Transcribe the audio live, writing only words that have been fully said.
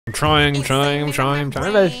I'm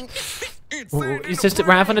trying. It's just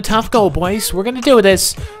we're having a tough go, boys. We're gonna do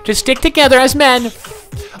this. Just stick together as men.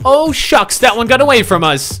 Oh shucks, that one got away from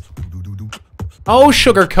us. Oh,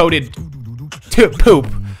 sugar-coated poop.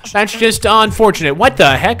 That's just unfortunate. What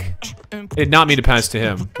the heck? It did not mean to pass to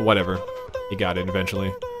him. But whatever. He got it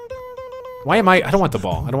eventually. Why am I don't want the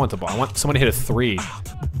ball. I don't want the ball. I want someone to hit a 3.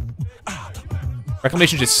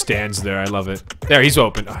 Reclamation just stands there. I love it. There, he's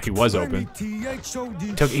open. Oh, he was open.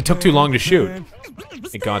 He took too long to shoot.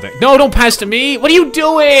 Thank God that. No, don't pass to me. What are you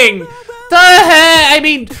doing? The heck? I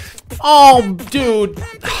mean, oh, dude.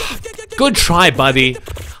 Good try, buddy.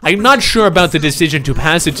 I'm not sure about the decision to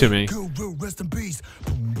pass it to me.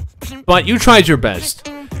 But you tried your best.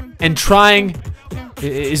 And trying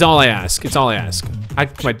is all I ask. It's all I ask.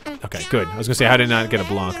 Okay, good. I was gonna say, how did I not get a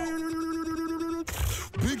block?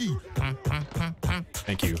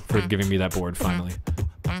 Thank you for giving me that board, finally.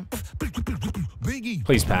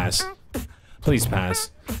 Please pass. Please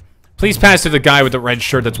pass. Please pass to the guy with the red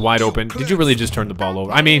shirt that's wide open. Did you really just turn the ball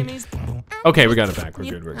over? I mean, okay, we got it back. We're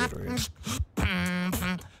good, we're good, we're good.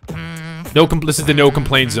 This is the no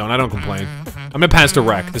complaint zone. I don't complain. I'm gonna pass to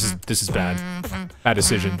Wreck. This is bad. Bad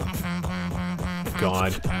decision.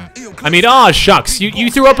 God. I mean, oh shucks. You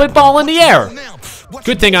threw up a ball in the air.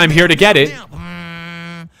 Good thing I'm here to get it.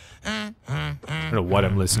 I don't know what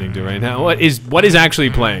I'm listening to right now. What is actually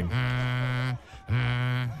playing?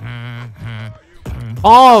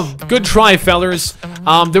 Oh, good try, fellers.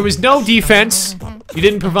 There was no defense. You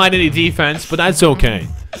didn't provide any defense, but that's okay.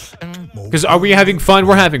 Because are we having fun?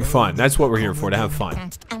 We're having fun. That's what we're here for, to have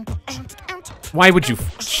fun. Why would you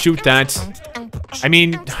shoot that? I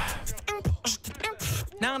mean,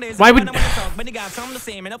 why would?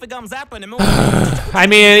 I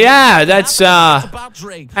mean, yeah, that's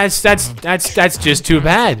just too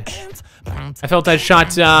bad. I felt that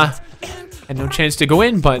shot had no chance to go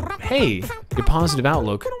in, but hey, your positive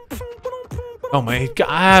outlook. Oh my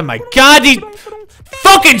God, these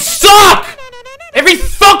fucking suck! Every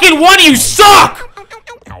fucking one of you suck!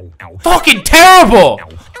 Fucking terrible!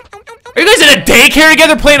 Are you guys in a daycare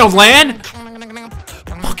together playing on LAN?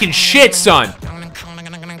 Fucking shit, son. Oh my God.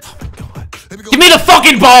 Give me the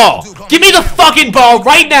fucking ball! Give me the fucking ball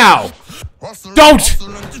right now! Don't!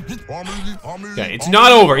 Okay, it's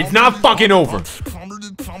not over. It's not fucking over.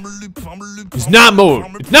 It's not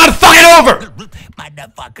moving. It's not fucking over!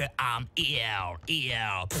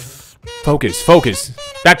 Focus, focus.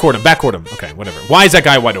 Backcourt him. Okay, whatever. Why is that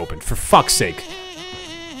guy wide open? For fuck's sake.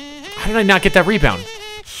 How did I not get that rebound?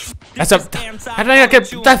 How did I not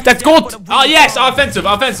get that's goal? Oh yes, offensive.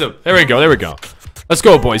 There we go. Let's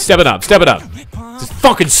go, boys. Step it up. This is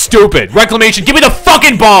fucking stupid. Reclamation, give me the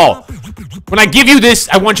fucking ball! When I give you this,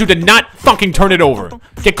 I want you to not fucking turn it over.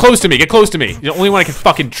 Get close to me. You're the only one I can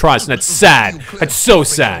fucking trust, and that's sad. That's so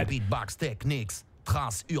sad.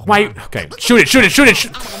 Why? Okay, shoot it.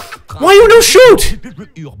 Why you no shoot?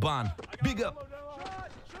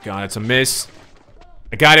 God, it's a miss.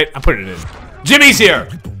 I got it. I'm putting it in. Jimmy's here.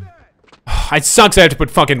 It sucks I have to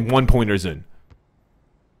put fucking 1-pointers in.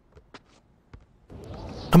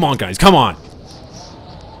 Come on, guys. Come on.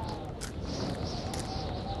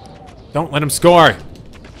 Don't let him score.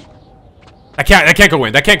 That can't go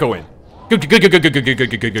in.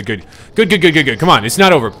 Good. Come on, it's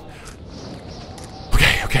not over.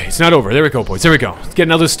 Okay, it's not over. There we go, boys. There we go. Let's get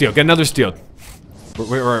another steal.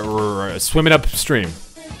 We're swimming upstream.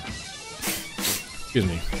 Excuse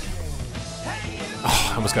me. Oh,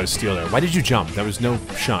 I almost got a steal there. Why did you jump? There was no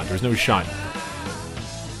shot.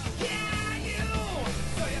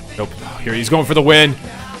 Nope. Here he's going for the win.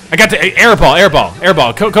 I got the air ball.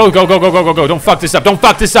 Go. Don't fuck this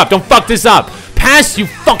up. Pass, you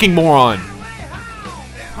fucking moron.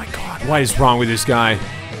 Oh my God, what is wrong with this guy?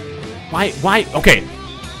 Why? Okay.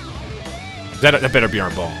 That better be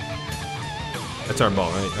our ball. That's our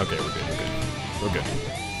ball, right? Okay, we're good.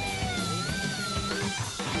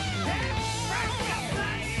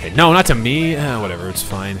 Okay, no, not to me. Whatever, it's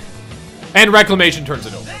fine. And Reclamation turns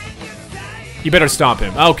it over. You better stop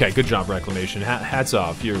him. Okay, good job, Reclamation. Hats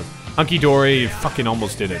off. You're hunky-dory. You fucking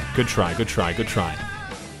almost did it. Good try. You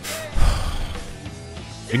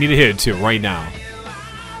need to hit it, too, right now.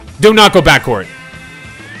 Do not go backcourt.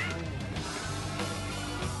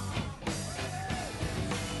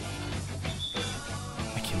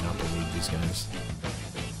 I cannot believe these guys.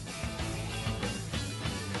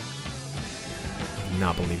 I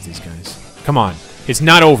cannot believe these guys. Come on. It's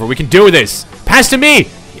not over. We can do this. Pass to me.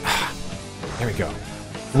 There we go.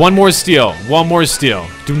 One more steal.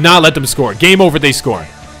 Do not let them score. Game over, they score.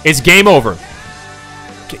 It's game over.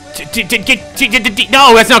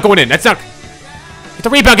 No, that's not going in. It's Get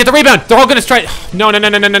the rebound, get the rebound. They're all gonna strike. No, no, no,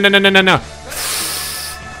 no, no, no, no, no, no, no.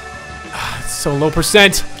 It's so low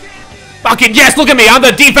percent. Fucking yes, look at me. I'm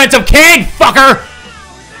the defensive king, fucker.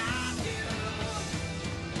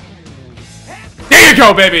 There you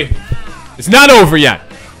go, baby. It's not over yet.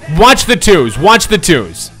 Watch the twos. Watch the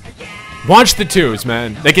twos. Watch the twos,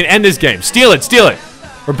 man. They can end this game. Steal it. Steal it.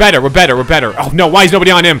 We're better. We're better. We're better. Oh, no. Why is nobody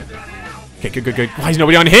on him? Okay, good, good, good. Why is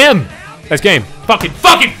nobody on him? That's game. Fucking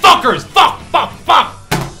fuckers. Fuck.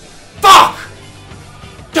 Fuck.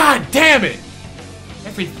 God damn it.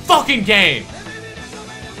 Every fucking game.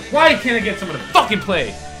 Why can't I get someone to fucking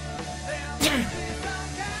play?